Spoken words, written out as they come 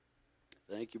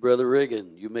Thank you, Brother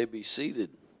Riggin. You may be seated.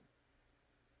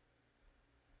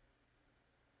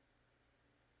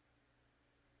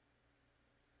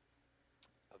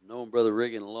 I've known Brother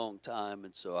Riggin a long time,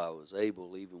 and so I was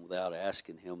able, even without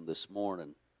asking him this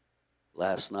morning,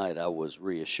 last night I was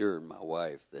reassuring my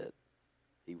wife that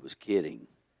he was kidding.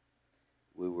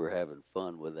 We were having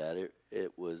fun with that.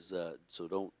 It was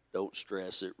so don't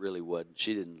stress. It really wasn't.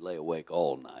 She didn't lay awake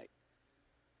all night.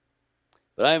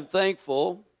 But I am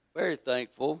thankful, very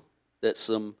thankful, that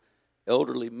some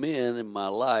elderly men in my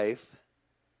life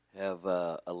have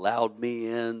allowed me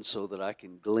in so that I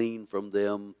can glean from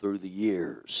them through the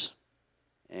years.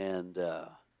 And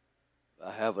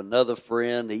I have another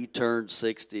friend. He turned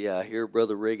 60. I hear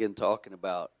Brother Riggin talking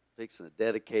about fixing to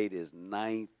dedicate his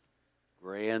 9th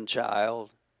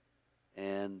grandchild.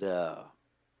 And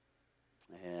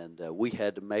we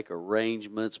had to make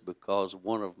arrangements because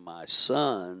one of my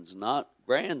sons, not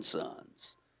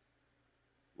grandsons,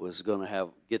 was going to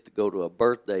get to go to a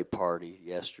birthday party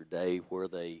yesterday where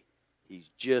he's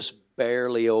just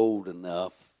barely old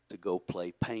enough to go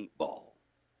play paintball.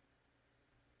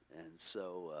 And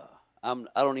so I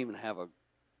don't even have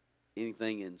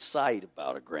anything in sight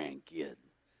about a grandkid.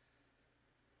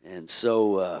 And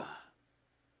so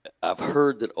I've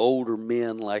heard that older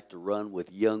men like to run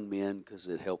with young men because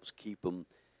it helps keep them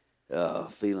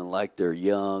feeling like they're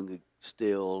young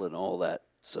still and all that.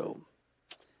 So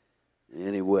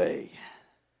anyway,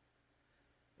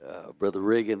 Brother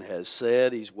Riggin has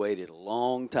said he's waited a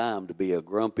long time to be a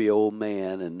grumpy old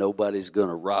man, and nobody's going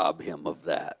to rob him of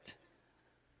that.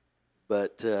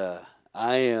 But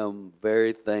I am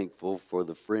very thankful for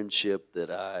the friendship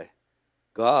that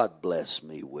God blessed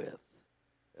me with.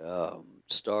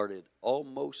 Started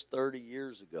almost 30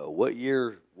 years ago. What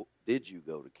year did you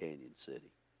go to Canyon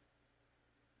City?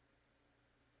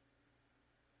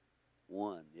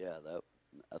 Yeah,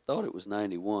 I thought it was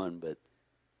 91, but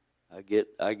I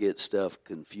get stuff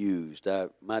confused.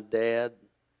 My dad,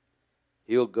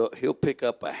 he'll pick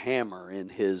up a hammer in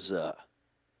his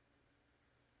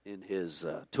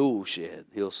tool shed.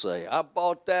 He'll say, "I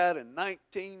bought that in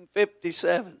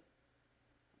 1957."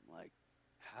 I'm like,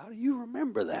 "How do you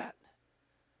remember that?"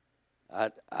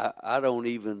 I don't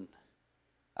even.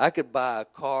 I could buy a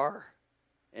car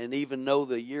and even know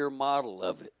the year model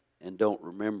of it and don't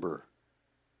remember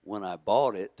when I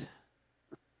bought it.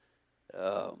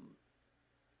 Well,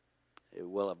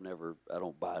 I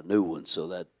don't buy a new one,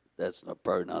 so that's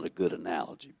probably not a good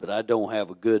analogy. But I don't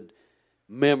have a good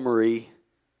memory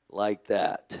like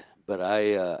that. But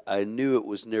I knew it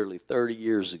was nearly 30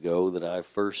 years ago that I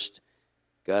first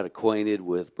got acquainted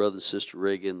with Brother and Sister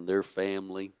Riggin, their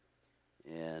family,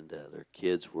 and their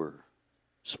kids were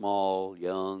small,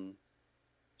 young,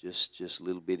 just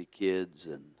little bitty kids,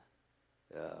 and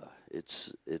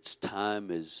its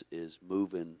time is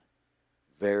moving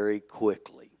very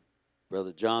quickly.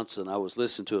 Brother Johnson, I was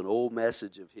listening to an old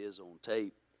message of his on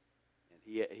tape, and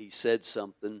he said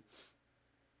something,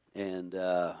 and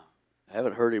I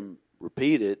haven't heard him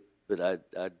repeat it, but I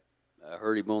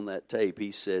heard him on that tape.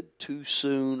 He said, "Too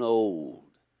soon old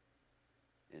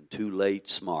and too late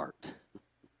smart."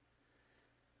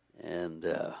 And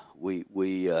we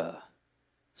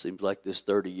seems like this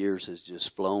 30 years has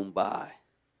just flown by.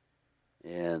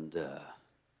 And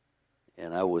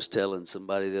I was telling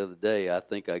somebody the other day, I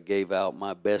think I gave out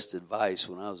my best advice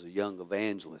when I was a young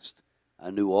evangelist. I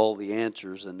knew all the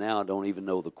answers, and now I don't even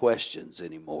know the questions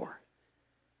anymore.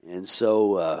 And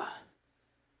so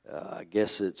I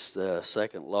guess it's the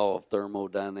second law of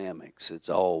thermodynamics. It's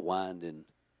all winding.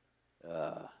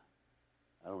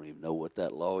 I don't even know what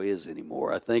that law is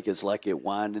anymore. I think it's like it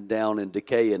winding down and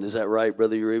decaying. Is that right,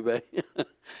 Brother Uribe?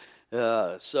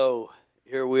 So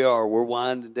here we are. We're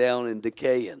winding down and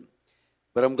decaying.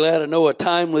 But I'm glad I know a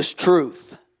timeless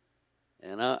truth.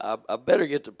 And I better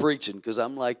get to preaching because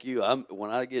I'm like you. When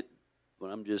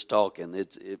I'm just talking,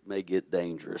 it may get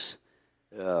dangerous.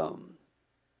 But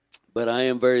I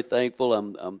am very thankful.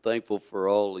 I'm thankful for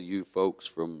all of you folks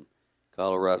from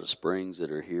Colorado Springs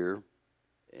that are here.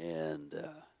 And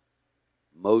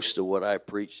most of what I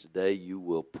preach today, you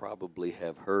will probably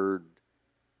have heard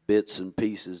bits and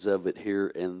pieces of it here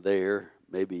and there,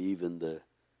 maybe even the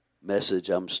message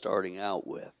I'm starting out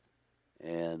with.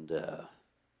 And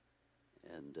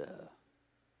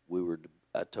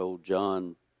I told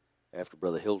John after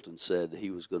Brother Hilton said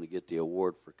he was going to get the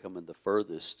award for coming the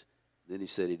furthest. Then he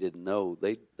said he didn't know.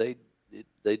 They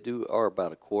are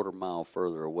about a quarter mile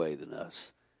further away than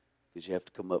us, because you have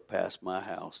to come up past my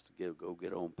house to go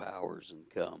get on Powers and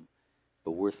come.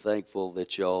 But we're thankful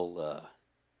that y'all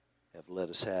have let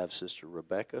us have Sister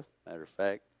Rebecca. Matter of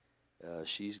fact,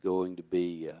 she's going to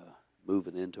be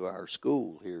moving into our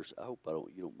school here. I hope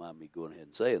you don't mind me going ahead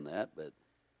and saying that,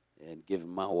 and giving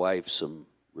my wife some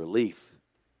relief.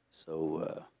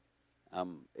 So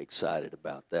I'm excited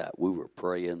about that. We were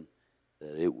praying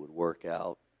that it would work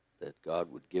out, that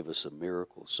God would give us a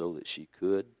miracle so that she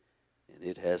could, and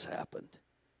it has happened.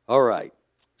 All right,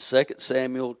 2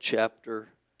 Samuel chapter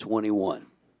 21.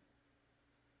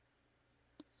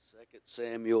 2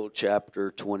 Samuel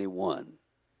chapter 21.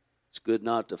 It's good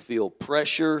not to feel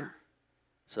pressure.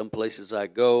 Some places I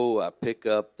go, I pick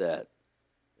up that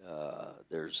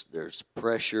there's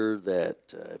pressure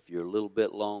that if you're a little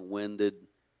bit long-winded,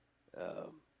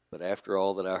 but after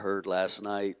all that I heard last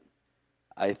night,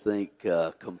 I think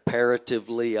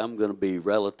comparatively I'm going to be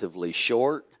relatively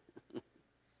short.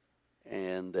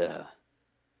 And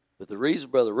but the reason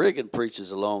Brother Riggin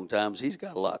preaches a long time is he's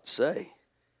got a lot to say.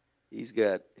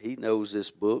 He knows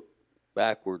this book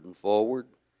backward and forward,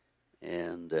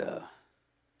 and I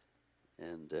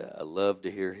love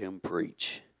to hear him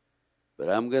preach. But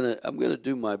I'm gonna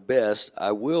do my best.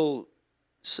 I will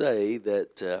say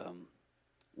that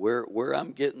where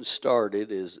I'm getting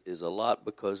started is a lot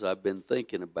because I've been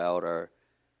thinking about I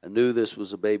knew this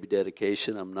was a baby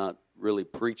dedication. I'm not really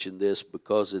preaching this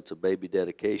because it's a baby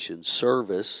dedication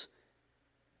service,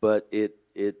 but it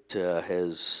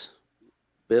has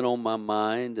been on my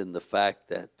mind, and the fact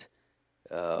that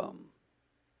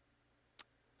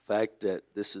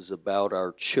this is about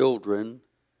our children,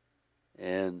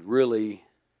 and really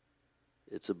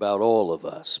it's about all of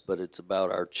us, but it's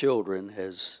about our children,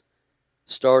 has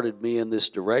started me in this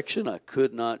direction. I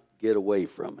could not get away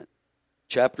from it.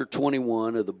 Chapter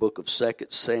 21 of the book of 2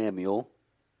 Samuel,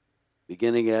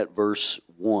 beginning at verse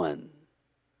 1.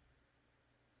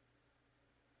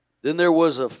 Then there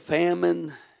was a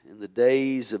famine in the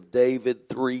days of David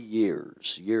 3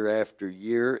 years, year after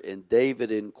year, and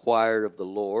David inquired of the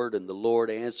Lord, and the Lord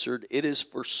answered, "It is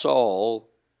for Saul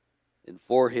and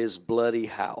for his bloody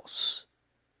house,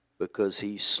 because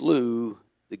he slew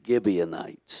the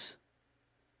Gibeonites."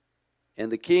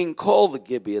 And the king called the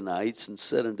Gibeonites and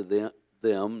said unto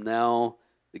them, Now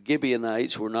the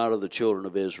Gibeonites were not of the children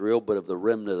of Israel, but of the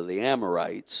remnant of the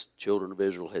Amorites. Children of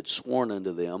Israel had sworn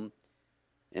unto them,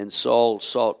 and Saul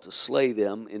sought to slay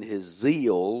them in his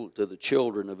zeal to the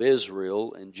children of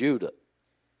Israel and Judah.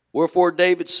 Wherefore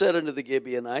David said unto the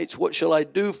Gibeonites, What shall I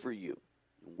do for you?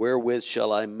 Wherewith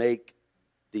shall I make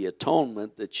the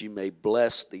atonement that ye may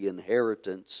bless the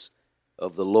inheritance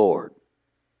of the Lord?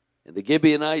 And the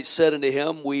Gibeonites said unto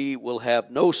him, We will have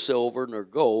no silver nor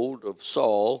gold of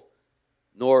Saul,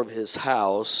 nor of his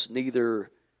house,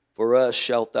 neither for us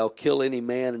shalt thou kill any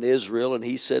man in Israel. And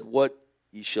he said, What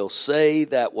ye shall say,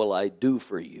 that will I do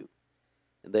for you.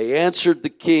 And they answered the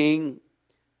king,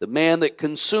 The man that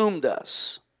consumed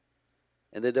us,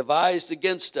 and that devised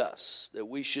against us, that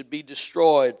we should be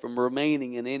destroyed from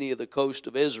remaining in any of the coast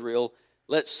of Israel,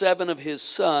 let 7 of his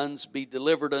sons be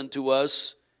delivered unto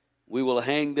us. We will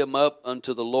hang them up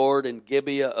unto the Lord in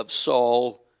Gibeah of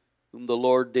Saul, whom the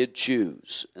Lord did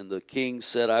choose. And the king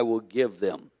said, I will give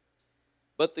them.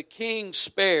 But the king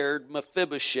spared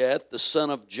Mephibosheth, the son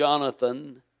of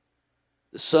Jonathan,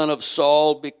 the son of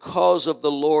Saul, because of the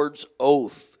Lord's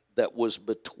oath that was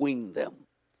between them,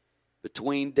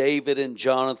 between David and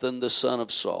Jonathan, the son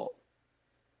of Saul.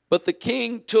 But the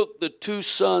king took the 2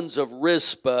 sons of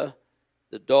Rizpah,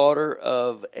 the daughter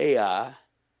of Ai,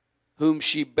 whom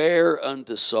she bare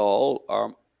unto Saul,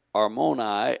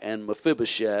 Armoni and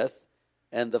Mephibosheth,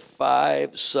 and the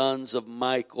 5 sons of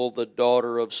Michal, the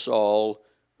daughter of Saul,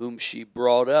 whom she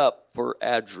brought up for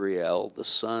Adriel, the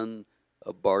son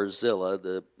of Barzillai,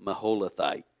 the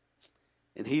Maholathite.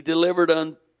 And he delivered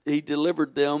them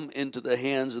into the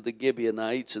hands of the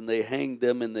Gibeonites, and they hanged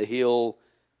them in the hill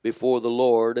before the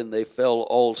Lord, and they fell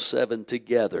all 7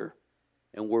 together,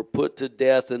 and were put to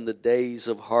death in the days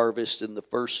of harvest, in the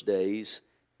first days,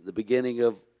 in the beginning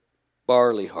of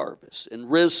barley harvest. And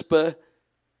Rizpah,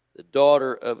 the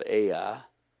daughter of Ai,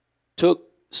 took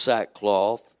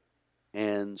sackcloth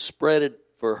and spread it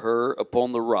for her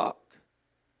upon the rock,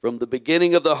 from the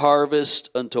beginning of the harvest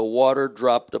until water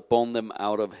dropped upon them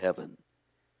out of heaven,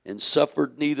 and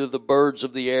suffered neither the birds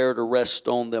of the air to rest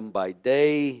on them by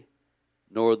day,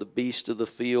 nor the beast of the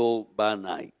field by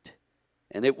night.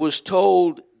 And it was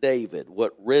told David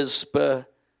what Rizpah,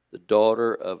 the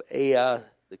daughter of Ai,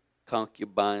 the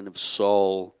concubine of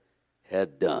Saul,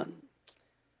 had done.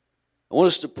 I want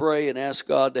us to pray and ask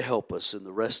God to help us in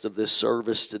the rest of this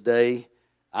service today.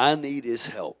 I need his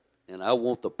help, and I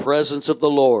want the presence of the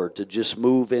Lord to just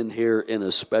move in here in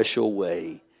a special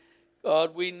way.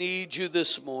 God, we need you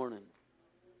this morning.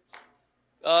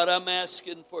 God, I'm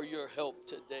asking for your help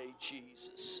today,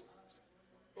 Jesus.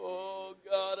 Oh,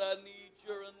 God, I need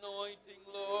your anointing,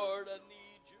 Lord. I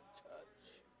need your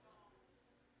touch.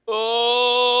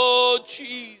 Oh,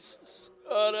 Jesus.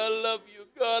 God, I love you.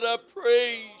 God, I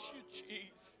praise you,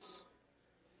 Jesus.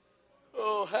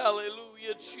 Oh,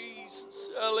 hallelujah, Jesus.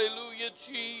 Hallelujah,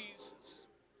 Jesus.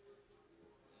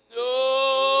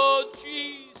 Oh,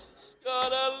 Jesus.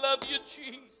 God, I love you,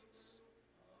 Jesus.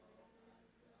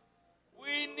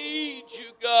 We need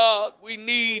you, God. We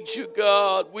need you,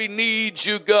 God. We need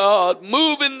you, God.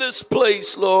 Move in this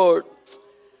place, Lord.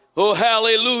 Oh,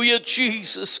 hallelujah,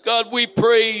 Jesus. God, we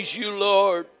praise you,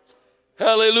 Lord.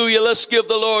 Hallelujah. Let's give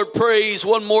the Lord praise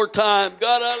one more time.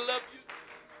 God, I love you.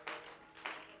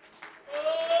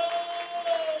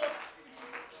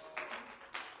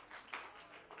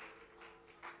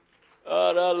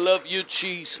 Oh, God, I love you,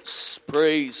 Jesus.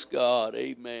 Praise God.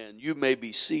 Amen. You may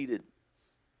be seated.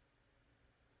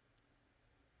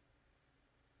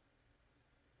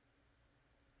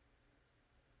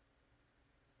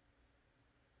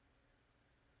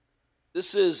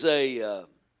 This is a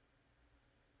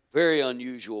very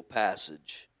unusual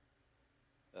passage,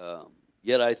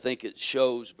 yet I think it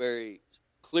shows very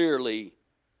clearly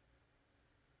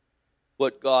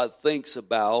what God thinks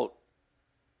about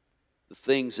the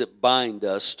things that bind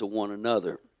us to one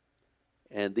another.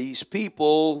 And these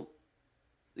people,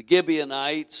 the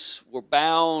Gibeonites, were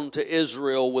bound to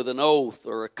Israel with an oath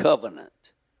or a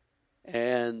covenant.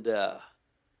 And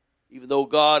even though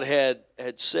God had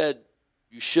said,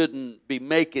 you shouldn't be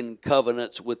making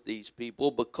covenants with these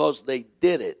people, because they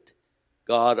did it,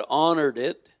 God honored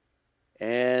it,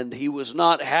 and he was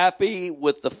not happy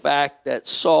with the fact that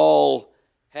Saul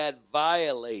had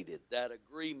violated that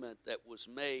agreement that was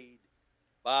made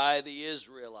by the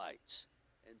Israelites.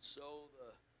 And so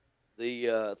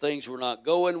the things were not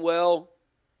going well.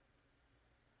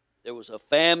 There was a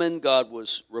famine. God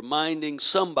was reminding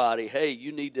somebody, hey,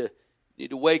 you need to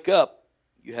wake up.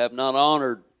 You have not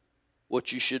honored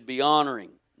what you should be honoring.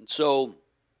 And so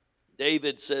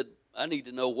David said, I need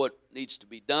to know what needs to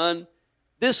be done.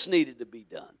 This needed to be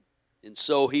done. And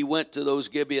so he went to those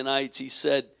Gibeonites. He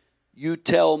said, you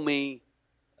tell me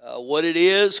what it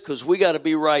is, because we got to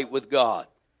be right with God.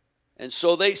 And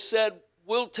so they said,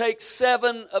 we'll take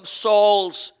 7 of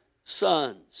Saul's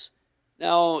sons.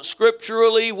 Now,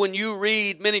 scripturally, when you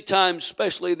read many times,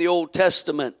 especially in the Old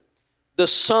Testament, the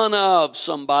son of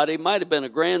somebody might have been a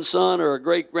grandson or a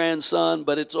great-grandson,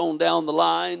 but it's on down the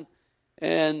line.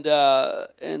 And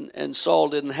Saul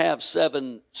didn't have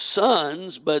 7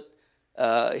 sons, but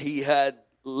he had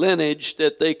lineage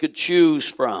that they could choose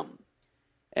from.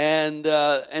 And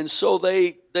so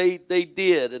they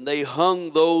did, and they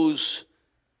hung those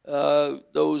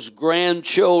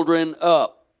grandchildren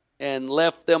up and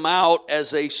left them out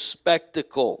as a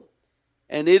spectacle.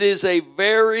 And it is a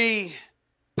very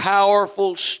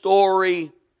powerful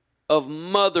story of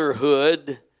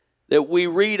motherhood that we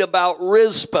read about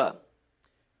Rizpah.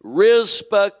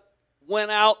 Rizpah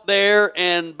went out there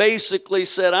and basically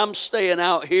said, I'm staying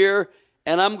out here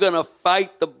and I'm going to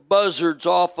fight the buzzards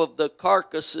off of the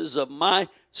carcasses of my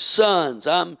sons.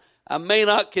 I may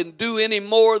not can do any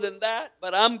more than that,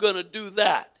 but I'm going to do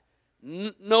that.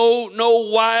 No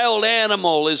wild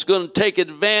animal is going to take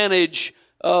advantage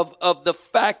of the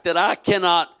fact that I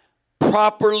cannot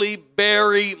properly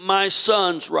bury my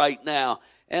sons right now.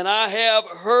 And I have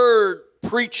heard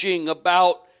preaching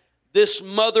about this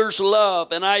mother's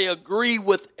love, and I agree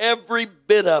with every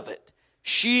bit of it.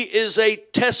 She is a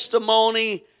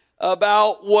testimony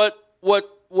about what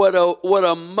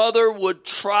a mother would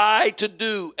try to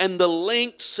do, and the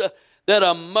lengths that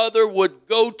a mother would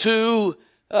go to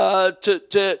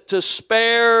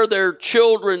spare their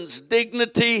children's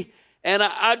dignity. And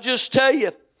I just tell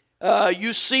you,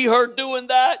 you see her doing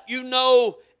that, you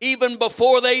know, even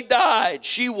before they died,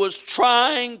 she was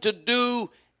trying to do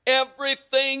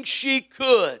everything she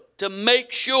could to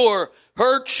make sure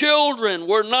her children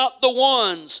were not the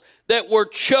ones that were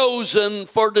chosen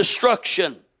for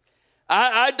destruction.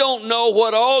 I don't know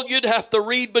what all you'd have to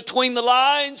read between the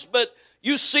lines, but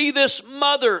you see this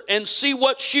mother and see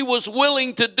what she was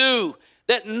willing to do.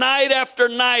 That night after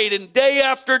night and day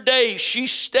after day, she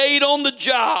stayed on the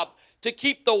job to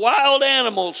keep the wild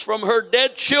animals from her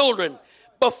dead children.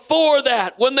 Before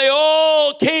that, when they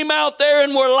all came out there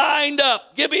and were lined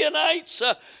up, Gibeonites,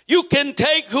 you can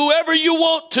take whoever you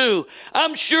want to.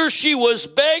 I'm sure she was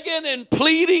begging and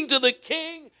pleading to the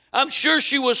king. I'm sure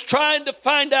she was trying to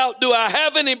find out, do I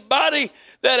have anybody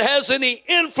that has any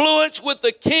influence with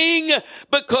the king?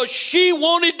 Because she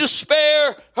wanted to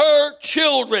spare her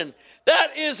children.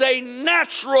 That is a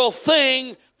natural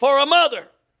thing for a mother.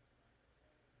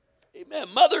 Amen.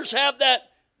 Mothers have that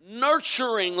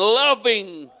nurturing,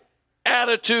 loving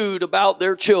attitude about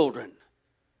their children.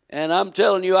 And I'm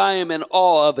telling you, I am in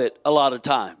awe of it a lot of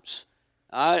times.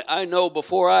 I know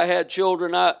before I had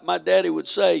children, my daddy would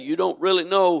say, you don't really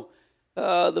know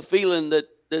the feeling that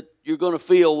you're going to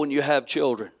feel when you have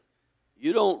children.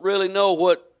 You don't really know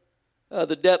what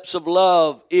the depths of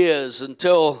love is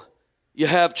until you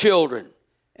have children.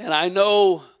 And I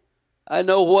know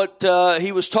what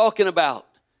he was talking about.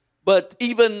 But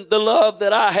even the love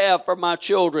that I have for my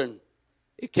children,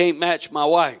 it can't match my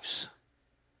wife's.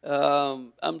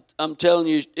 I'm telling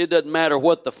you, it doesn't matter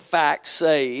what the facts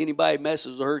say. Anybody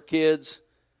messes with her kids,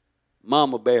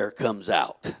 Mama Bear comes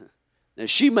out. Now,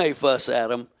 she may fuss at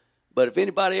them, but if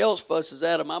anybody else fusses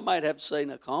at them, I might have to say,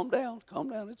 "Now, calm down,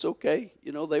 it's okay."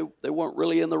 You know, they weren't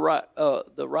really in the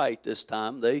right this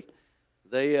time. They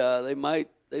might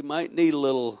need a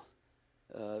little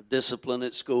discipline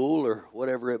at school or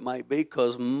whatever it might be,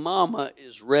 because Mama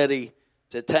is ready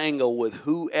to tangle with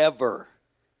whoever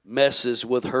messes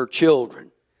with her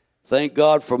children. Thank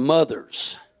God for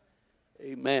mothers.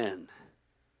 Amen.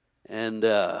 And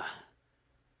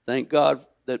thank God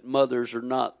that mothers are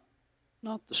not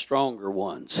the stronger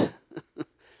ones,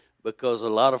 because a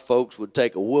lot of folks would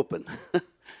take a whooping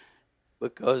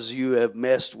because you have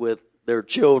messed with their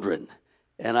children.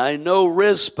 And I know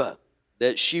Rizpah,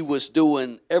 that she was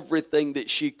doing everything that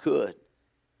she could.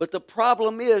 But the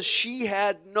problem is, she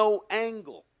had no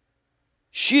angle.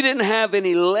 She didn't have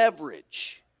any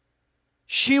leverage.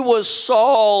 She was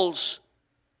Saul's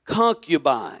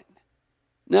concubine.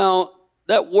 Now,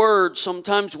 that word,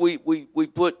 sometimes we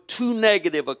put too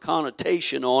negative a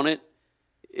connotation on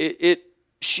it.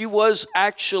 She was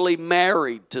actually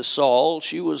married to Saul.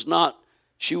 She was not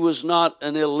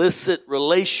an illicit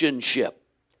relationship.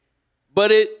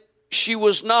 But she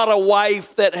was not a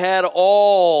wife that had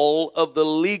all of the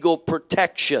legal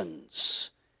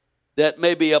protections that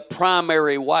maybe a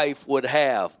primary wife would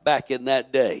have back in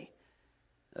that day.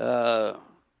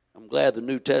 I'm glad the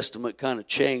New Testament kind of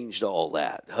changed all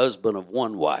that. Husband of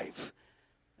one wife.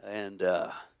 And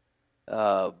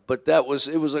but it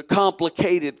was a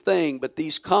complicated thing. But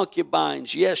these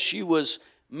concubines, yes, she was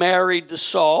married to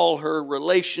Saul. Her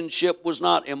relationship was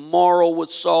not immoral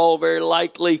with Saul, very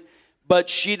likely. But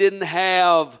she didn't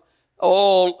have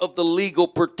all of the legal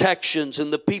protections,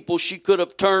 and the people she could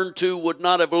have turned to would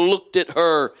not have looked at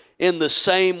her in the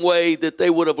same way that they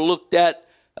would have looked at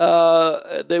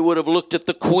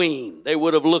the queen. They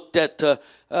would have looked at the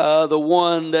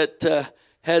one that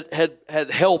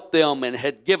had helped them and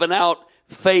had given out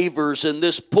favors. And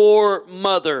this poor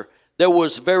mother, there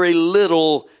was very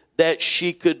little that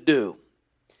she could do.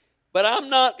 But I'm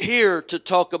not here to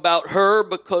talk about her,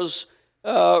 because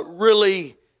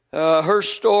really, her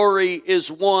story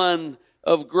is one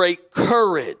of great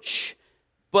courage,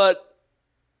 but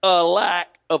a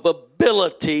lack of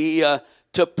ability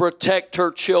to protect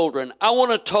her children. I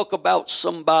want to talk about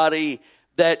somebody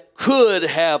that could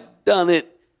have done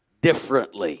it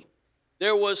differently.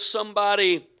 There was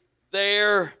somebody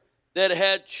there that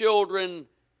had children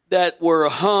that were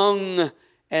hung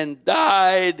and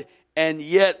died, and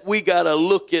yet we got to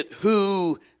look at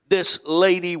who this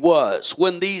lady was.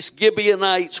 When these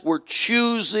Gibeonites were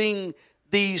choosing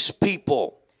these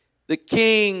people, the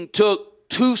king took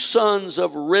 2 sons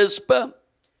of Rizpah,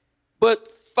 but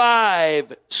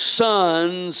 5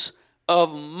 sons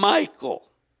of Michal,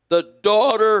 the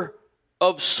daughter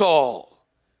of Saul,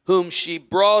 whom she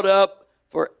brought up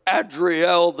for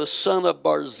Adriel, the son of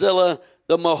Barzillai,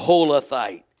 the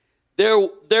Maholathite.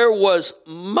 There was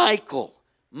Michal.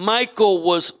 Michal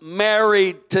was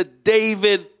married to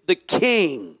David the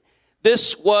king.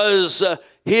 This was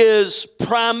his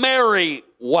primary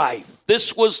wife.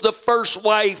 This was the first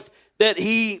wife that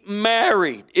he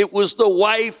married. It was the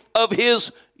wife of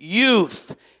his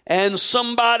youth, and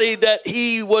somebody that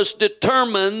he was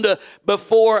determined,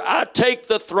 before I take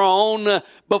the throne,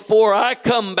 before I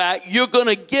come back, you're going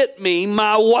to get me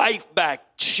my wife back.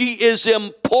 She is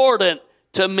important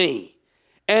to me.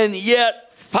 And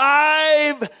yet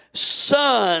 5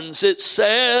 sons, it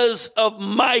says, of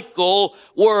Michal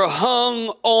were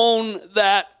hung on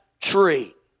that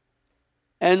tree.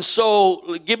 And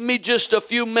so give me just a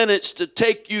few minutes to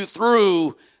take you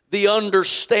through the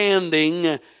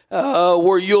understanding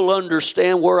where you'll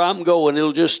understand where I'm going.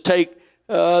 It'll just take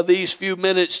these few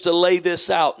minutes to lay this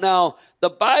out. Now, the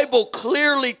Bible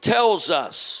clearly tells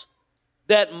us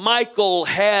that Michal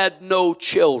had no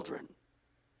children.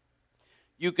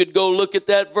 You could go look at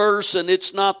that verse, and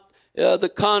it's not the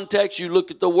context. You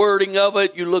look at the wording of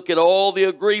it. You look at all the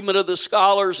agreement of the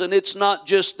scholars, and it's not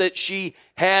just that she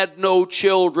had no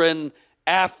children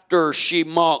after she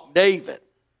mocked David.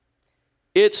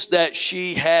 It's that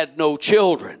she had no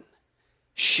children.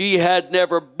 She had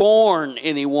never borne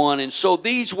anyone. And so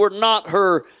these were not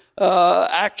her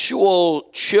actual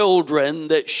children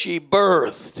that she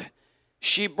birthed.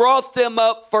 She brought them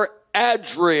up for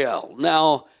Adriel.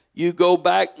 Now, you go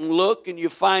back and look and you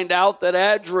find out that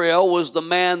Adriel was the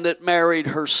man that married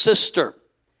her sister.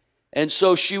 And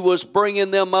so she was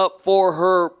bringing them up for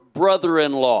her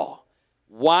brother-in-law.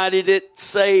 Why did it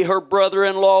say her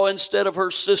brother-in-law instead of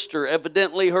her sister?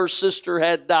 Evidently, her sister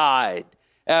had died,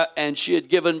 and she had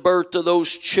given birth to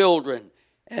those children.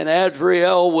 And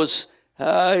Adriel was,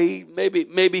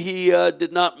 maybe he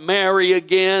did not marry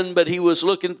again, but he was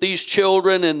looking at these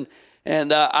children,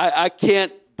 and I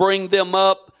can't bring them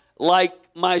up like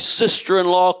my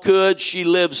sister-in-law could. She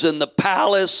lives in the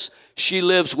palace. She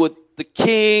lives with the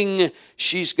king.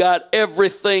 She's got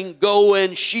everything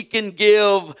going. She can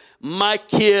give my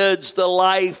kids the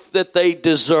life that they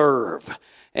deserve.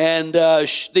 And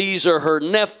these are her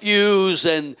nephews,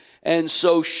 and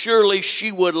so surely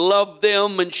she would love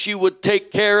them and she would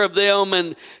take care of them.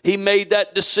 And he made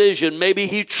that decision. Maybe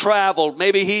he traveled.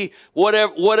 Maybe he,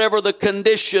 whatever the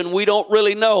condition, we don't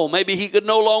really know. Maybe he could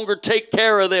no longer take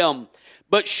care of them.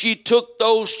 But she took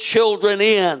those children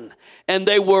in, and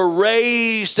they were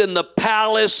raised in the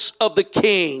palace of the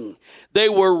king. They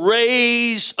were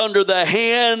raised under the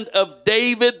hand of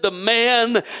David, the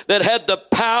man that had the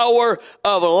power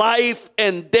of life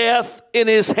and death in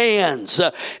his hands.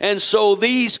 And so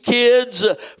these kids,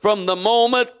 from the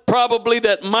moment probably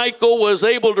that Michal was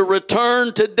able to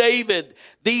return to David,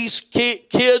 these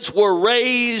kids were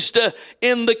raised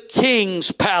in the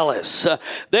king's palace.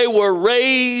 They were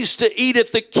raised to eat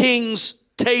at the king's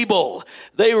table.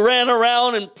 They ran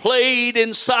around and played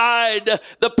inside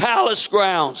the palace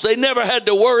grounds. They never had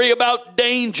to worry about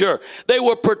danger. They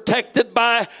were protected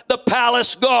by the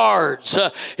palace guards.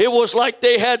 It was like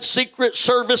they had Secret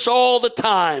Service all the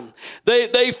time.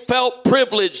 They felt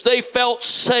privileged. They felt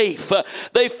safe.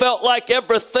 They felt like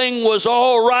everything was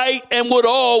all right and would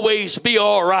always be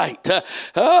all right.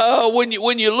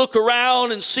 When you look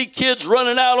around and see kids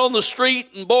running out on the street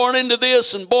and born into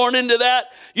this and born into that,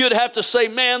 you'd have to say,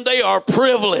 man, they are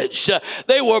privileged.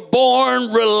 They were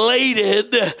born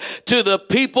related to the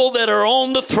people that are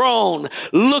on the throne.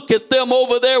 Look at them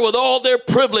over there with all their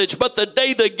privilege. But the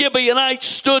day the Gibeonites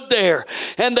stood there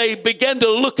and they began to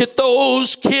look at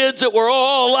those kids that were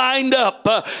all lined up,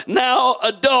 now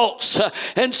adults,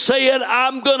 and saying,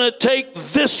 I'm going to take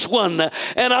this one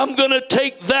and I'm going to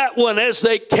take that one. As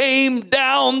they came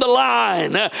down the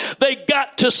line, they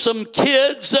got to some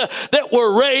kids that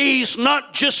were raised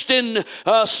not just in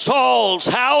Saul's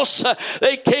house.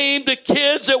 They came to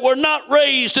kids that were not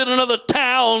raised in another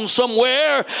town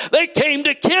somewhere. They came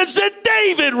to kids that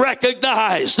David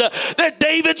recognized, that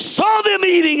David saw them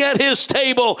eating at his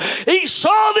table. He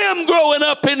saw them growing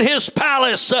up in his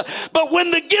palace. But when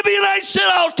the Gibeonites said,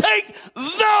 I'll take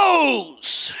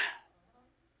those.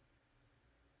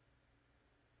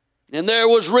 And there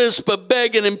was Rizpah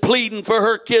begging and pleading for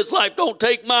her kid's life. Don't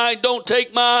take mine, don't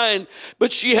take mine.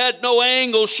 But she had no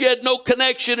angle, she had no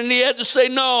connection, and he had to say,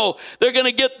 no, they're going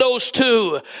to get those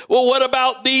too. Well, what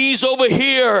about these over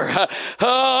here?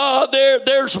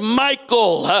 There's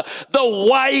Michal, the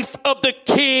wife of the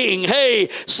king. Hey,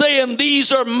 saying,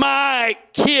 these are my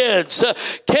kids.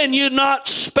 Can you not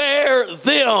spare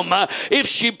them? If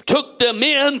she took them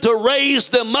in to raise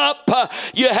them up,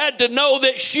 you had to know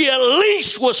that she at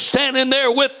least was standing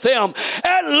there with them,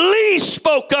 at least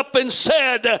spoke up and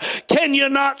said, can you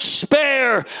not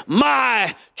spare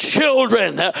my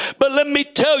children? But let me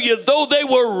tell you, though they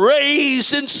were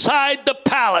raised inside the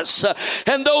palace,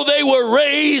 and though they were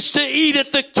raised to eat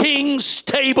at the king's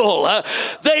table,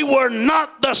 they were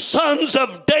not the sons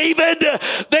of David.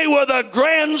 They were the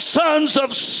grandsons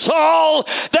of Saul.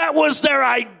 That was their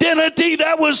identity.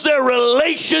 That was their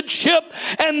relationship,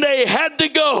 and they had to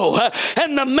go.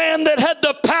 And the man that had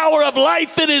the power of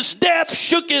life in his death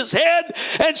shook his head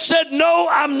and said, no,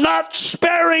 I'm not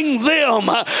sparing them,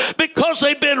 because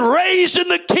they've been raised in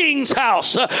the king's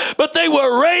house. But they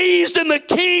were raised in the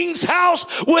king's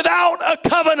house without a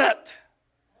covenant.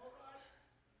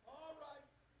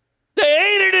 They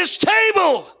ate at his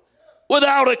table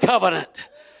without a covenant.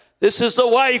 This is the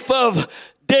wife of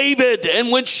David.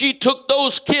 And when she took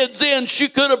those kids in, she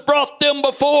could have brought them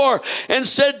before and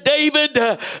said, David,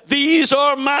 these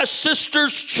are my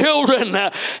sister's children,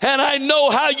 and I know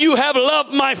how you have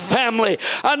loved my family.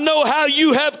 I know how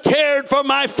you have cared for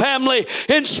my family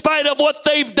in spite of what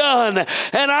they've done, and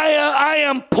I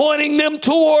am pointing them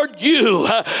toward you.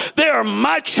 They are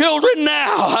my children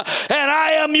now, and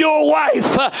I am your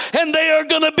wife, and they are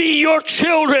going to be your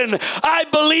children. I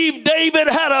believe David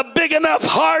had a big enough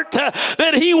heart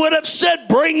that he would have said,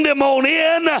 bring them on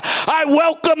in. I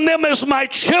welcome them as my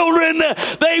children.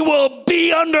 They will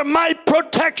be under my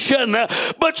protection.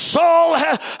 But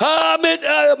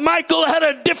Michal had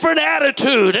a different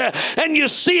attitude, and you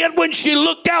see it when she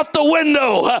looked out the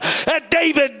window at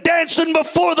David dancing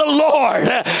before the Lord,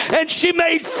 and she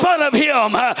made fun of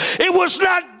him. It was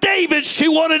not David she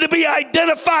wanted to be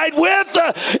identified with.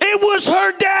 It was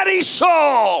her daddy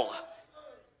Saul.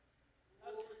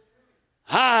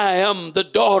 I am the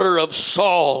daughter of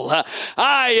Saul.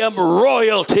 I am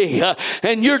royalty.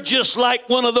 And you're just like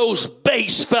one of those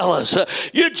base fellas.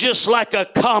 You're just like a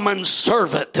common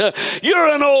servant.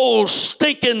 You're an old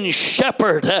stinking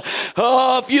shepherd.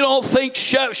 Oh, if you don't think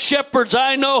shepherds,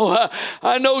 I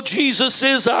know Jesus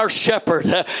is our shepherd.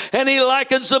 And he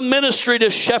likens the ministry to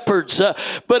shepherds.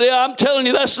 But I'm telling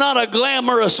you, that's not a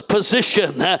glamorous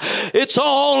position. It's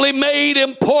only made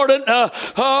important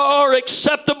or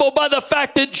acceptable by the fact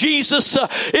that Jesus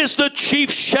is the chief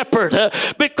shepherd,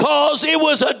 because it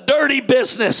was a dirty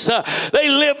business. They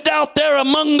lived out there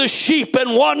among the sheep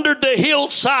and wandered the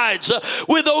hillsides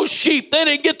with those sheep. They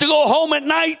didn't get to go home at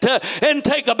night and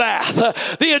take a bath.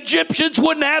 The Egyptians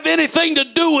wouldn't have anything to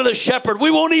do with a shepherd.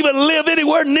 We won't even live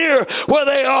anywhere near where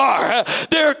they are.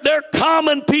 They're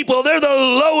common people. They're the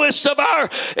lowest of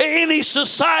any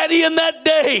society in that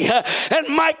day. And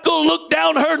Michal looked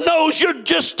down her nose. You're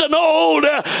just an old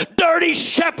dirty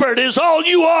shepherd is all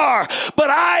you are, but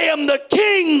I am the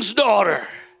king's daughter.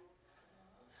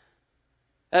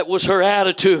 That was her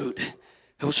attitude.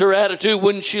 It was her attitude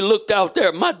when she looked out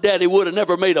there. My daddy would have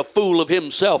never made a fool of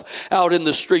himself out in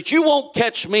the streets. You won't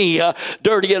catch me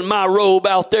dirty in my robe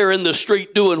out there in the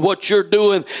street doing what you're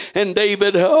doing. And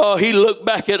David, he looked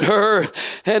back at her,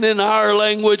 and in our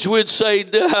language we'd say,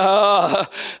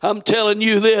 I'm telling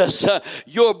you this,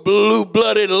 your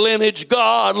blue-blooded lineage,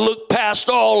 God looked past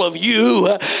all of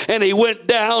you, and he went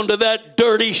down to that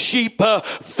dirty sheep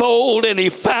fold, and he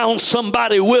found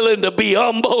somebody willing to be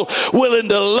humble, willing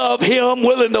to love him,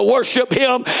 willing to worship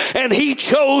him, and he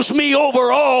chose me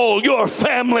over all your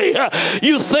family.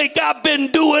 You think I've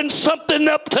been doing something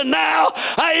up to now?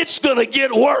 It's going to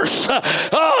get worse.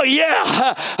 Oh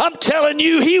yeah, I'm telling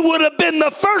you, he would have been the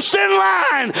first in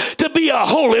line to be a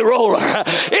holy roller.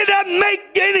 It doesn't make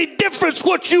any difference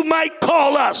what you might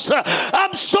call us.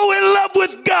 I'm so in love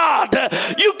with God.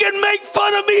 You can make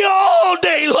fun of me all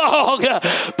day long,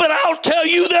 but I'll tell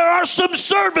you, there are some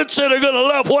servants that are going to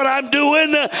love what I'm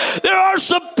doing. There are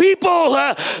some people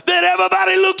that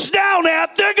everybody looks down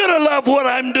at. They're going to love what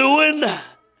I'm doing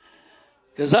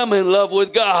because I'm in love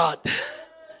with God.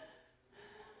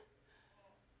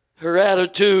 Her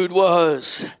attitude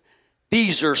was,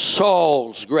 these are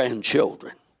Saul's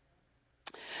grandchildren.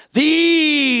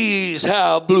 These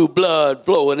have blue blood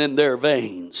flowing in their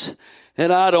veins.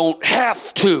 And I don't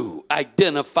have to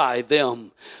identify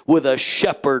them with a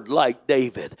shepherd like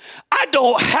David. I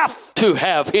don't have to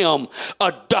have him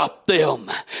adopt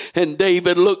them. And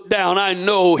David looked down. I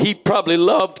know he probably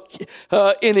loved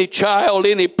any child,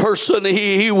 any person.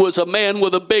 He was a man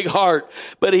with a big heart.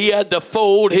 But he had to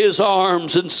fold his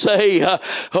arms and say,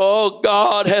 oh,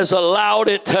 God has allowed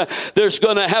it. There's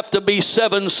going to have to be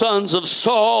 7 sons of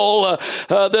Saul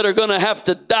that are going to have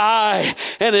to die.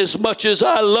 And as much as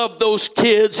I love those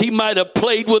kids, he might have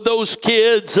played with those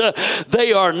kids.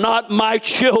 They are not my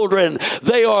children.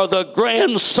 They are the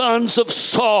grandsons of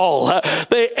Saul.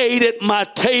 They ate at my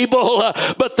table,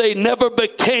 but they never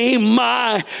became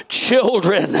my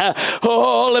children.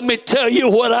 Oh, let me tell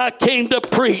you what I came to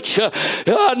preach.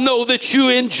 I know that you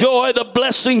enjoy the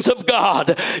blessings of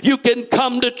God. You can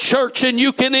come to church and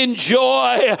you can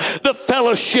enjoy the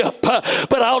fellowship,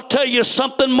 but I'll tell you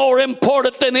something more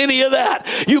important than any of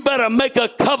that. You better make a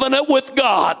covenant with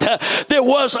God. There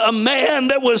was a man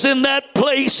that was in that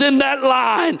place, in that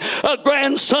line, a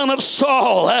grandson of of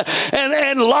Saul.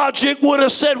 And logic would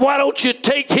have said, why don't you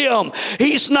take him?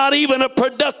 He's not even a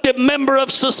productive member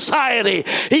of society.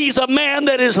 He's a man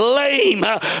that is lame,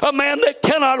 a man that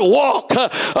cannot walk,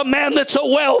 a man that's a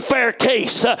welfare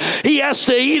case. He has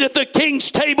to eat at the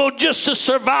king's table just to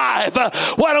survive.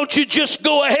 Why don't you just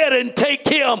go ahead and take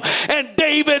him? And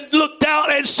David looked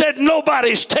out and said,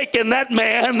 nobody's taking that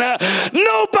man.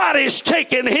 Nobody's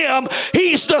taking him.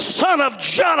 He's the son of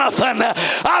Jonathan.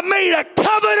 I made a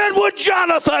covenant with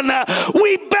Jonathan.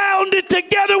 We bound it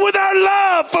together with our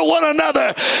love for one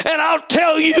another. And I'll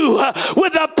tell you,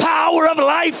 with the power of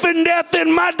life and death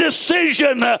in my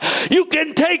decision, you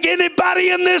can take anybody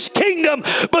in this kingdom,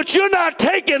 but you're not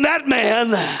taking that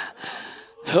man.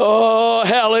 Oh,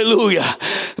 hallelujah.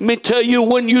 Let me tell you,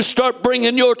 when you start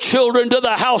bringing your children to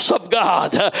the house of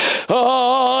God,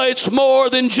 it's more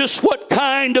than just what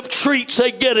kind of treats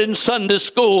they get in Sunday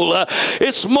school.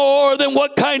 It's more than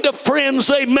what kind of friends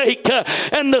they make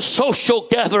and the social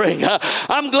gathering.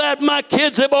 I'm glad my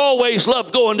kids have always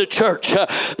loved going to church.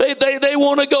 They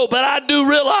want to go, but I do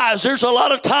realize there's a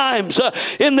lot of times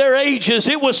in their ages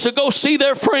it was to go see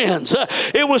their friends.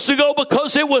 It was to go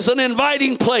because it was an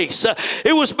inviting place.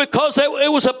 It was because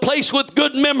it was a place with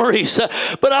good memories.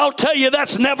 But I'll tell you,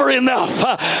 that's never enough.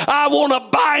 I want to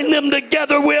bind them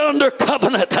together. We're under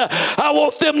covenant. I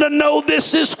want them to know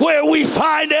this is where we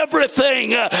find everything.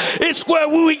 It's where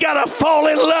we got to fall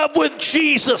in love with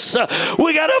Jesus.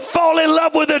 We got to fall in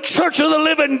love with the church of the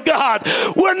living God.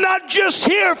 We're not just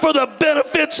here for the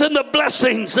benefits and the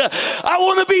blessings. I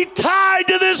want to be tied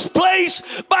to this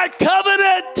place by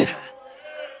covenant.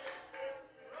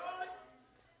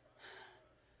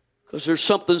 Because there's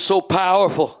something so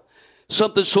powerful,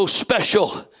 something so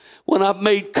special when I've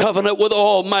made covenant with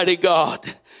Almighty God.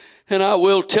 And I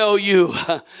will tell you,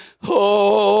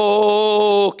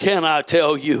 oh, can I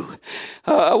tell you,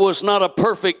 I was not a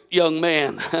perfect young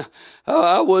man.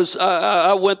 I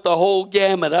went the whole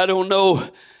gamut. I don't know.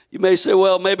 You may say,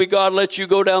 well, maybe God let you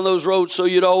go down those roads so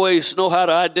you'd always know how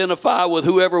to identify with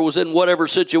whoever was in whatever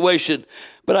situation.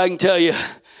 But I can tell you,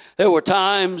 there were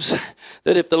times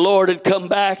that if the Lord had come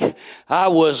back, I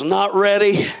was not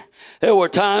ready. There were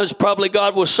times probably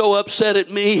God was so upset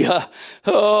at me.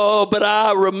 But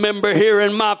I remember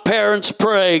hearing my parents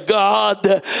pray,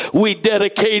 God, we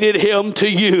dedicated him to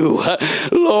you.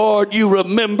 Lord, you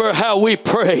remember how we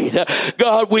prayed.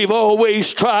 God, we've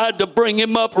always tried to bring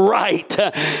him up right.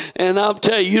 And I'll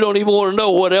tell you, you don't even want to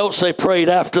know what else they prayed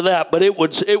after that, but it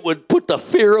would put the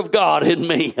fear of God in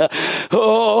me.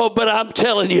 But I'm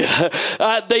telling you,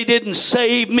 they didn't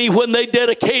save me when they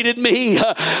dedicated me.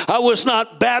 I was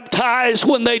not baptized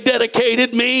when they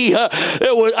dedicated me.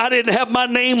 I didn't have my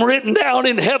name written down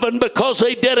in heaven because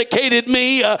they dedicated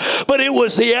me, but it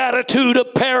was the attitude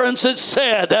of parents that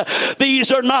said,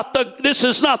 this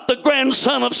is not the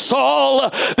grandson of Saul.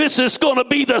 This is going to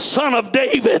be the son of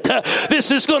David.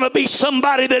 This is going to be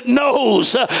somebody that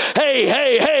knows,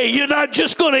 hey, you're not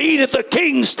just going to eat at the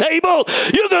king's table.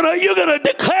 You're going to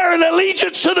declare an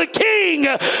allegiance to the king.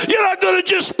 You're not going to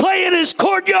just play in his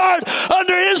courtyard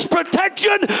under his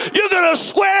protection. You're going to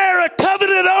swear a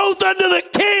covenant oath unto the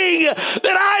king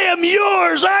that I am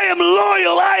yours, I am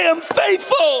loyal, I am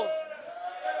faithful.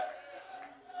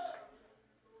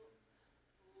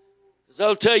 Because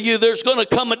I'll tell you, there's going to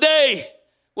come a day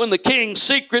when the king's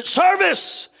secret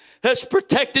service has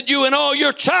protected you in all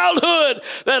your childhood,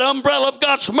 that umbrella of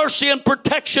God's mercy and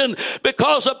protection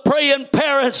because of praying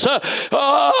parents.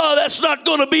 That's not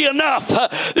going to be enough.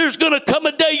 There's going to come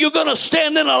a day you're going to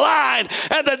stand in a line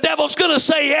and the devil's going to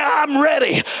say, yeah, I'm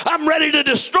ready. I'm ready to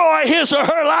destroy his or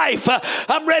her life.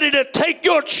 I'm ready to take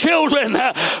your children.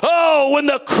 When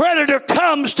the creditor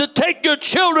comes to take your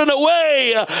children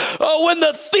away, when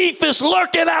the thief is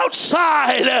lurking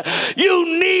outside,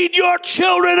 you need your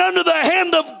children under the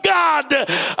hand of God.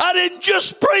 I didn't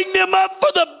just bring them up for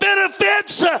the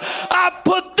benefits. I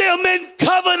put them in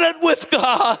covenant with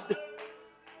God.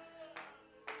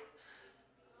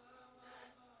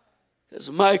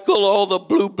 Because Michael, all the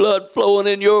blue blood flowing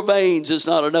in your veins is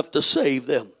not enough to save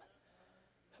them.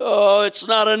 Oh, it's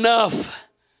not enough.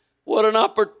 What an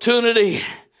opportunity.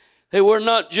 They were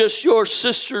not just your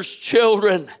sister's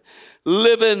children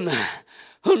living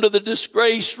under the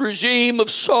disgraced regime of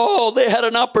Saul. They had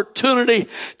an opportunity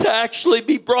to actually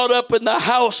be brought up in the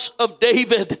house of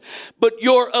David. But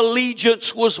your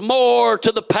allegiance was more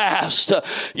to the past.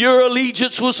 Your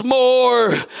allegiance was more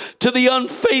to the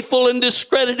unfaithful and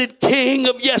discredited king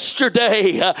of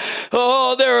yesterday.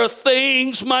 There are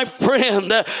things, my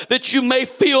friend, that you may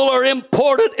feel are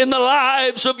important in the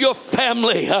lives of your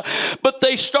family, but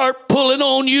they start pulling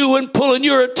on you and pulling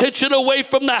your attention away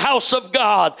from the house of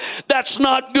God. That's not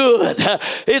not good.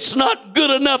 It's not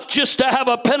good enough just to have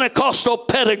a Pentecostal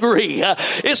pedigree.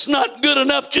 It's not good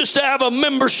enough just to have a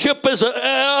membership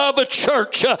of a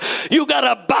church. You got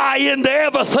to buy into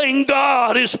everything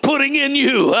God is putting in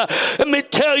you. Let me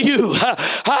tell you,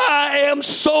 I am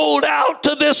sold out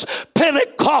to this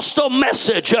Pentecostal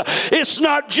message. It's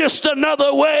not just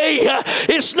another way.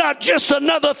 It's not just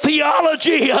another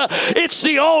theology. It's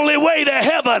the only way to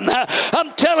heaven.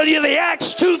 I'm telling you, the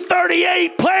Acts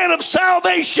 2:38 plan of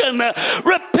salvation,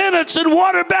 repentance and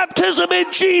water baptism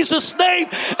in Jesus' name,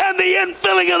 and the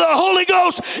infilling of the Holy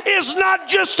Ghost is not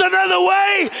just another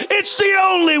way. It's the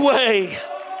only way.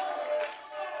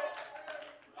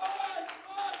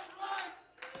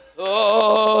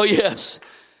 Oh, yes.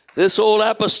 This old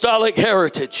apostolic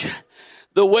heritage,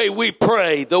 the way we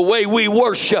pray, the way we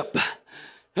worship.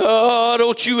 Oh,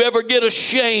 don't you ever get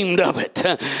ashamed of it.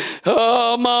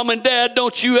 Oh, mom and dad,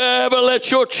 don't you ever let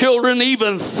your children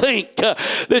even think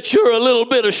that you're a little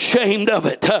bit ashamed of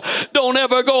it. Don't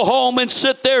ever go home and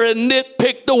sit there and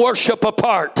nitpick the worship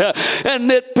apart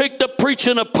and nitpick the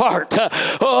preaching apart.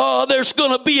 Oh, there's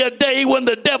going to be a day when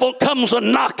the devil comes a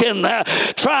knocking,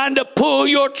 trying to pull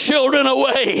your children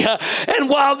away. And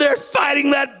while they're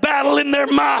fighting that battle in their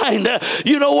mind,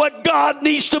 you know what God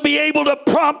needs to be able to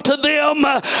prompt to them?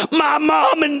 My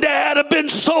mom and dad have been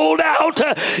sold out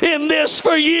in this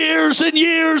for years and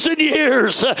years and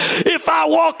years. If I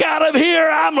walk out of here,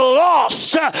 I'm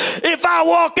lost. If I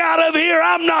walk out of here,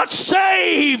 I'm not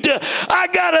saved. I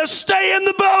got to stay in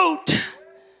the boat.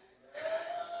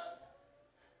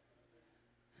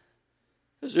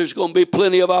 Because there's going to be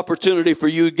plenty of opportunity for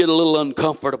you to get a little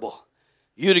uncomfortable,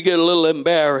 you to get a little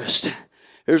embarrassed.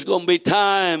 There's going to be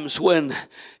times when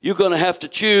you're going to have to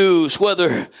choose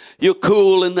whether you're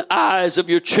cool in the eyes of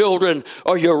your children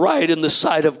or you're right in the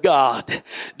sight of God.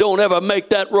 Don't ever make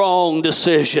that wrong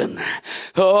decision.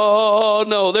 Oh,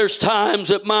 no, there's times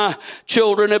that my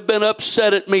children have been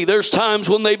upset at me. There's times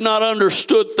when they've not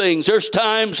understood things. There's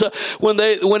times when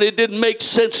it didn't make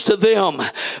sense to them,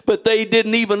 but they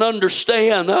didn't even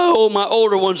understand. Oh, my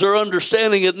older ones are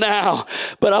understanding it now.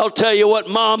 But I'll tell you what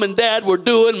mom and dad were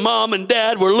doing. Mom and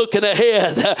dad were looking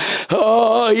ahead.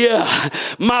 Oh, yeah.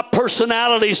 My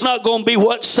personality's not going to be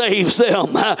what saves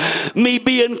them. Me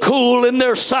being cool in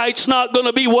their sight's not going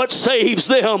to be what saves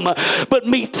them. But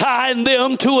me tying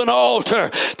them to an altar,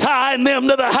 tying them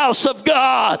to the house of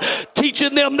God,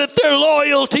 teaching them that their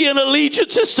loyalty and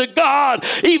allegiance is to God,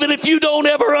 even if you don't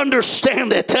ever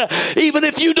understand it, even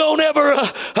if you don't ever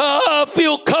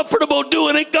feel comfortable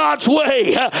doing it God's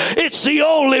way. It's the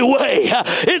only way.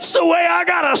 It's the way I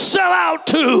got to sell out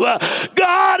to.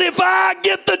 God, if I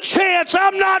get the chance,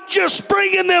 I'm not just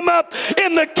bringing them up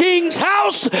in the king's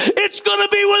house. It's going to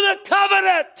be with a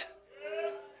covenant.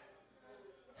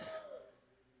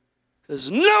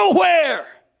 Because nowhere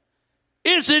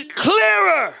is it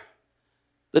clearer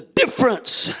the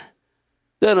difference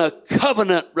than a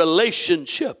covenant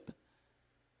relationship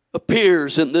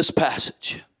appears in this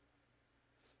passage.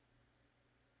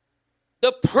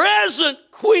 The present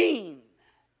queen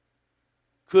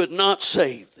could not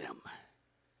save them,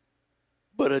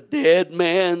 but a dead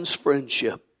man's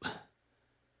friendship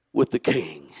with the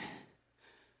king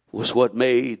was what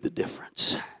made the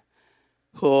difference.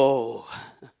 Oh,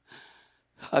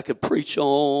 I could preach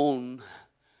on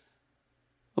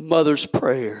a mother's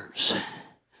prayers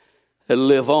that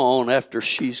live on after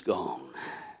she's gone.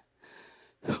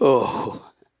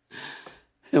 Oh,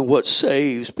 and what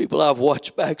saves people. I've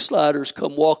watched backsliders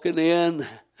come walking in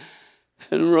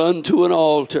and run to an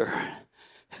altar.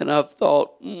 And I've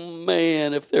thought,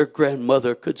 man, if their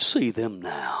grandmother could see them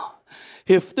now.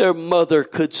 If their mother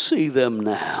could see them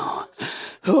now.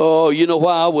 Oh, you know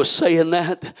why I was saying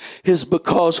that? Is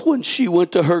because when she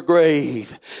went to her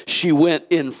grave, she went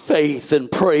in faith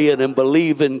and praying and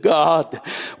believing God.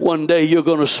 One day you're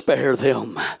going to spare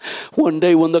them. One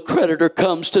day when the creditor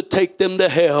comes to take them to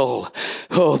hell,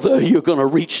 you're going to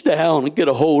reach down and get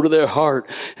a hold of their heart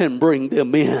and bring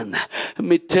them in. Let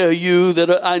me tell you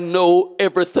that I know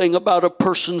everything about a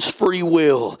person's free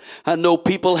will. I know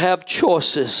people have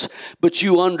choices, but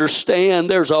you understand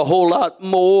there's a whole lot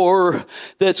more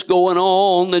that's going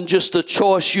on than just the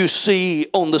choice you see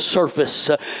on the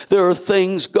surface. There are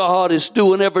things God is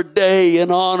doing every day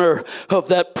in honor of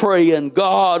that praying.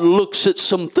 God looks at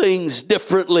some things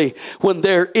differently when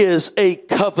there is a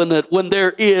covenant, when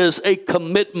there is a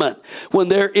commitment, when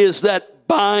there is that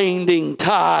binding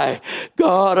tie.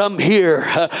 God, I'm here.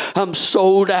 I'm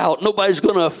sold out. Nobody's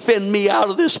going to offend me out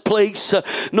of this place.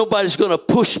 Nobody's going to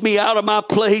push me out of my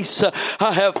place.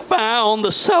 I have found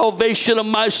the salvation of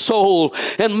my soul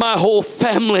and my whole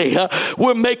family.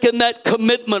 We're making that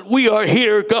commitment. We are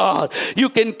here, God. You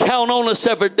can count on us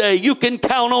every day. You can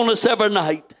count on us every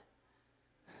night.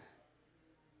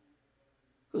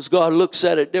 Because God looks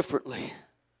at it differently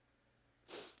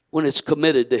when it's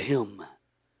committed to Him.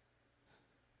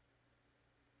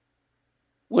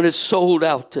 When it's sold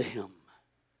out to Him.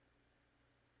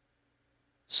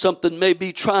 Something may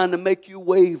be trying to make you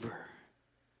waver.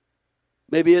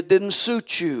 Maybe it didn't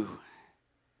suit you.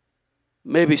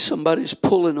 Maybe somebody's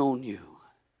pulling on you.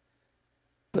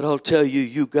 But I'll tell you,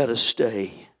 you got to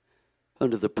stay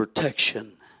under the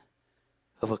protection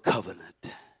of a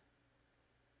covenant.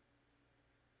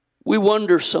 We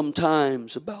wonder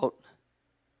sometimes about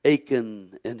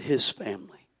Achan and his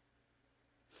family.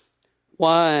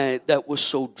 Why that was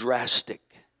so drastic.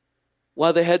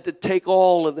 Why they had to take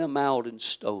all of them out and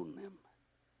stone them.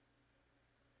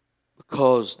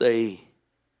 Because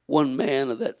one man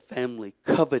of that family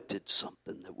coveted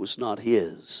something that was not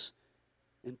his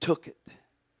and took it.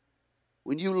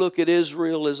 When you look at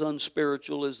Israel, as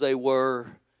unspiritual as they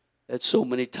were at so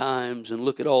many times, and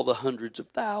look at all the hundreds of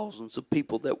thousands of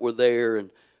people that were there, and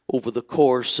over the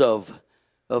course of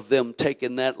them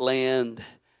taking that land,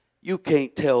 you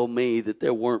can't tell me that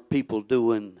there weren't people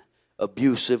doing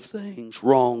abusive things,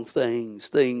 wrong things,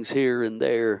 things here and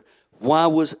there. Why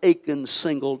was Achan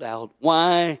singled out?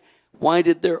 Why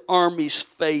did their armies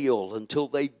fail until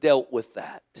they dealt with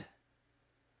that?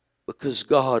 Because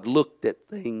God looked at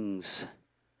things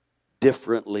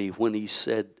differently when He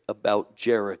said about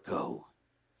Jericho.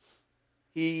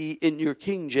 In your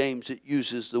King James, it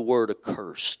uses the word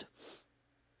accursed.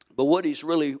 But what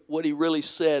he really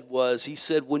said was, He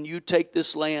said, when you take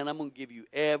this land, I'm going to give you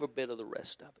every bit of the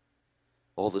rest of it.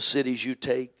 All the cities you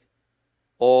take,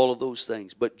 all of those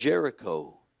things. But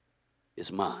Jericho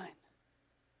is mine.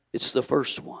 It's the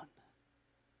first one.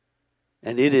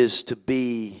 And it is to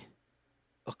be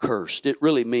accursed. It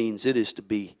really means it is to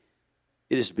be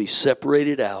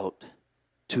separated out,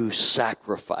 to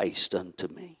sacrificed unto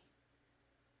me.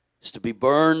 It's to be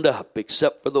burned up,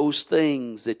 except for those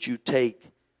things that you take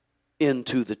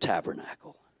into the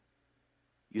tabernacle.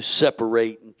 You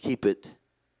separate and keep it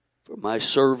for my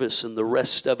service, and the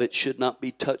rest of it should not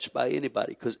be touched by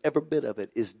anybody, because every bit of it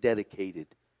is dedicated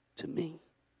to me.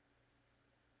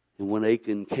 And when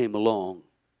Achan came along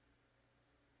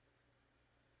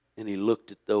and he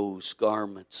looked at those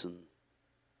garments and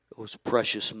those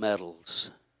precious metals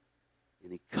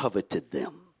and he coveted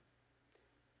them,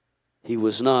 he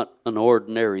was not an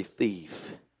ordinary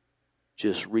thief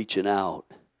just reaching out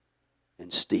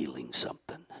and stealing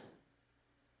something.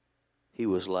 He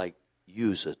was like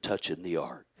Uzzah touching the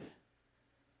ark.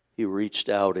 He reached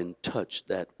out and touched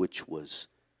that which was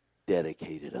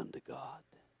dedicated unto God.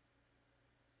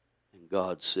 And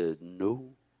God said,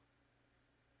 no,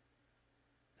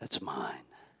 that's mine.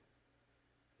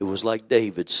 It was like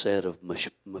David said of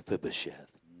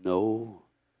Mephibosheth, no,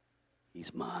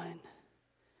 he's mine.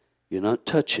 You're not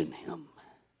touching him.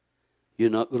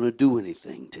 You're not going to do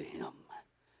anything to him.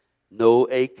 No,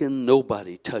 Achan,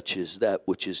 nobody touches that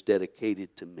which is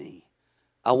dedicated to me.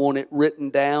 I want it written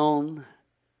down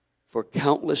for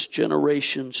countless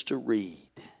generations to read,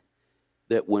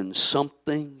 that when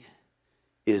something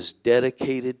is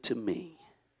dedicated to me,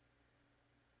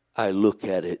 I look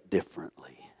at it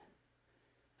differently.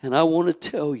 And I want to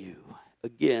tell you,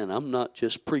 again, I'm not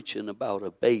just preaching about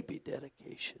a baby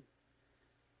dedication.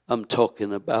 I'm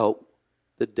talking about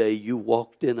the day you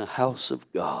walked in a house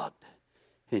of God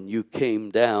and you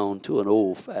came down to an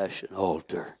old-fashioned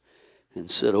altar and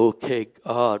said, okay,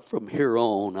 God, from here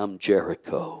on, I'm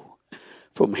Jericho.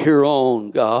 From here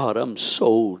on, God, I'm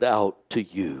sold out to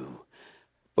you.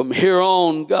 From here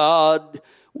on, God,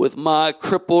 with my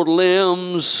crippled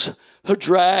limbs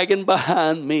dragging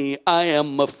behind me, I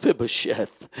am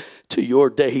Mephibosheth to your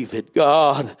David.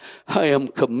 God, I am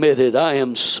committed. I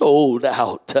am sold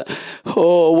out.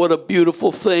 Oh, what a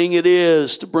beautiful thing it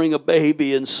is to bring a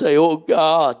baby and say, oh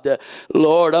God,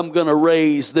 Lord, I'm going to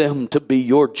raise them to be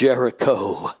your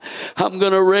Jericho. I'm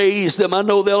going to raise them. I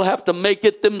know they'll have to make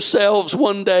it themselves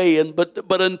one day,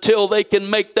 but until they can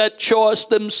make that choice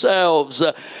themselves,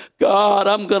 God,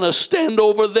 I'm going to stand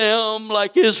over them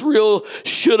like Israel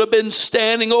should have been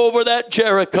standing over that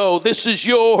Jericho. This is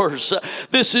yours.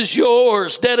 This is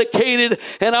yours, dedicated.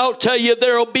 And I'll tell you,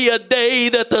 there'll be a day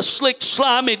that the slick,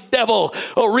 slimy devil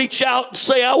will reach out and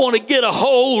say, I want to get a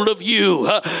hold of you,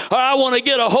 or I want to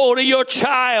get a hold of your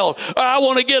child, or I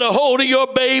want to get a hold of your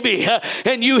baby.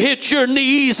 And you hit your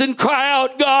knees and cry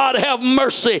out, God, have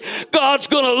mercy. God's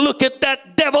going to look at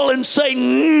that devil and say,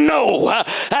 no,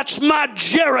 that's my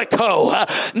Jericho.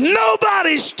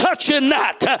 Nobody's touching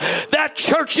that. That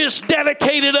church is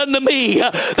dedicated unto me.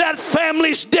 That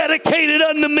family's dedicated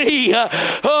unto me.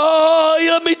 Oh,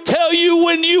 let me tell you,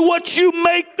 what you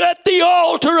make at the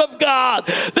altar of God,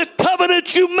 the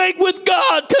covenant you make with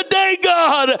God today,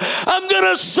 God, I'm going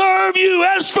to serve you.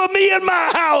 As for me and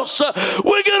my house,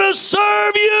 we're going to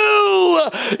serve you.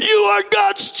 You are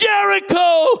God's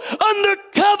Jericho, under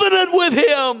covenant with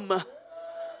him.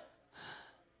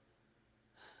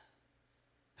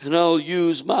 And I'll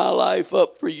use my life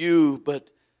up for you,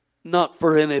 but not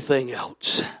for anything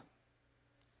else.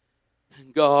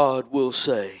 And God will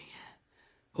say,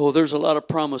 oh, there's a lot of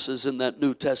promises in that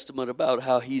New Testament about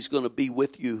how he's going to be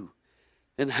with you,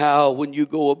 and how when you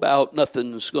go about,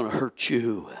 nothing's going to hurt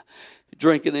you.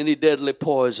 Drinking any deadly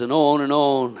poison, on and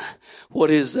on.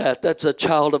 What is that? That's a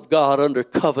child of God under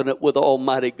covenant with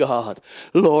Almighty God.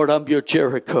 Lord, I'm your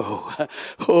Jericho.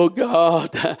 Oh God,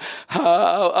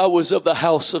 I was of the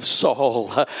house of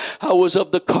Saul. I was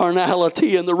of the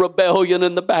carnality and the rebellion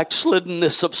and the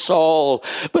backsliddenness of Saul.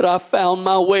 But I found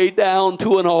my way down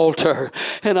to an altar.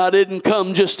 And I didn't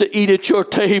come just to eat at your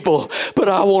table, but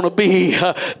I want to be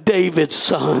David's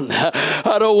son.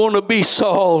 I don't want to be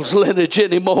Saul's lineage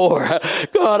anymore.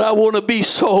 God, I want to be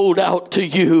sold out to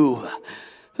you.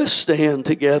 Let's stand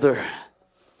together.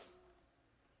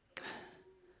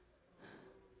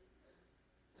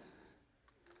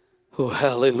 Oh,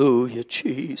 hallelujah,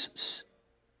 Jesus.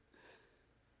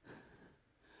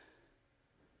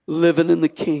 Living in the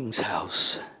King's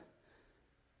house.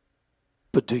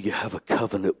 But do you have a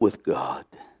covenant with God?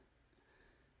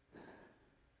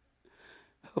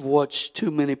 I've watched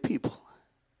too many people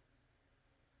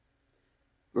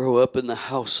grow up in the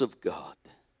house of God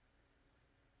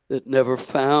that never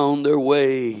found their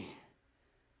way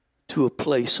to a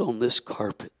place on this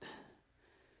carpet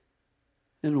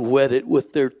and wet it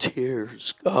with their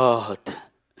tears. God,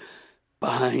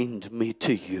 bind me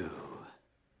to you.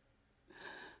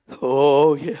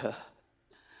 Oh yeah.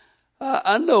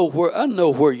 I know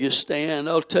where you stand.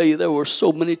 I'll tell you, there were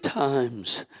so many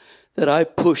times that I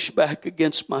pushed back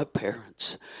against my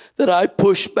parents, that I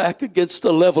pushed back against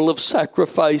the level of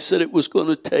sacrifice that it was going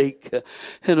to take.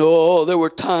 And there were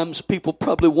times people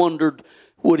probably wondered,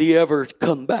 would he ever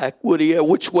come back?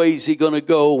 Which way is he going to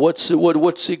go? What's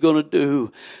he going to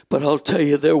do? But I'll tell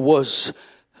you, there was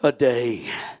a day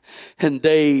and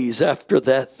days after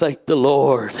that, thank the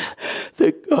Lord,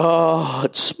 that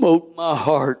God smote my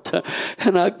heart.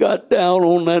 And I got down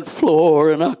on that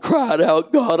floor and I cried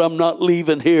out, God, I'm not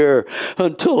leaving here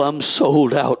until I'm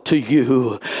sold out to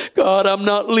you. God, I'm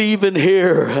not leaving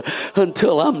here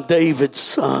until I'm David's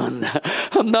son.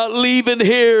 I'm not leaving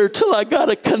here till I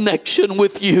got a connection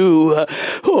with you.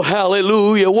 Oh,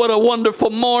 hallelujah. What a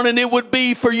wonderful morning it would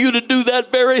be for you to do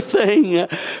that very thing.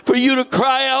 For you to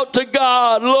cry out to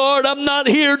God, Lord, I'm not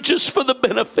here just for the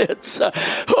benefits.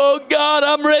 Oh God,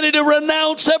 I'm ready to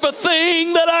renounce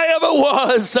everything that I ever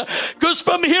was. Because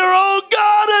from here on, God,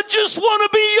 I just want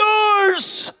to be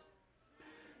yours.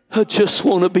 I just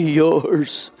want to be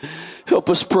yours. Help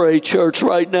us pray, church,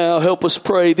 right now. Help us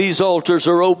pray. These altars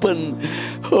are open.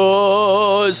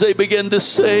 Oh, as they begin to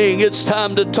sing, it's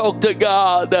time to talk to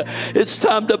God. It's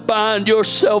time to bind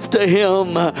yourself to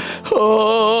Him.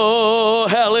 Oh,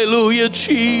 hallelujah,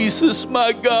 Jesus,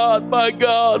 my God, my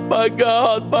God, my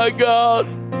God, my God.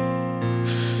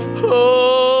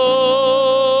 Oh,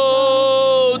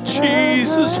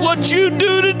 Jesus, what you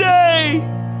do today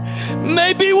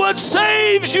may be what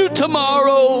saves you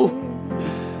tomorrow.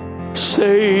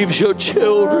 Saves your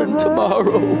children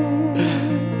tomorrow.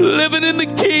 Living in the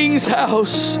King's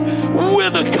house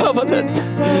with a covenant.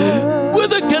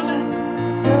 With a covenant.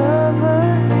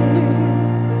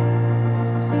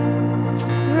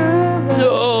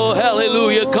 Oh,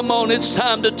 hallelujah. Come on, it's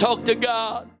time to talk to God.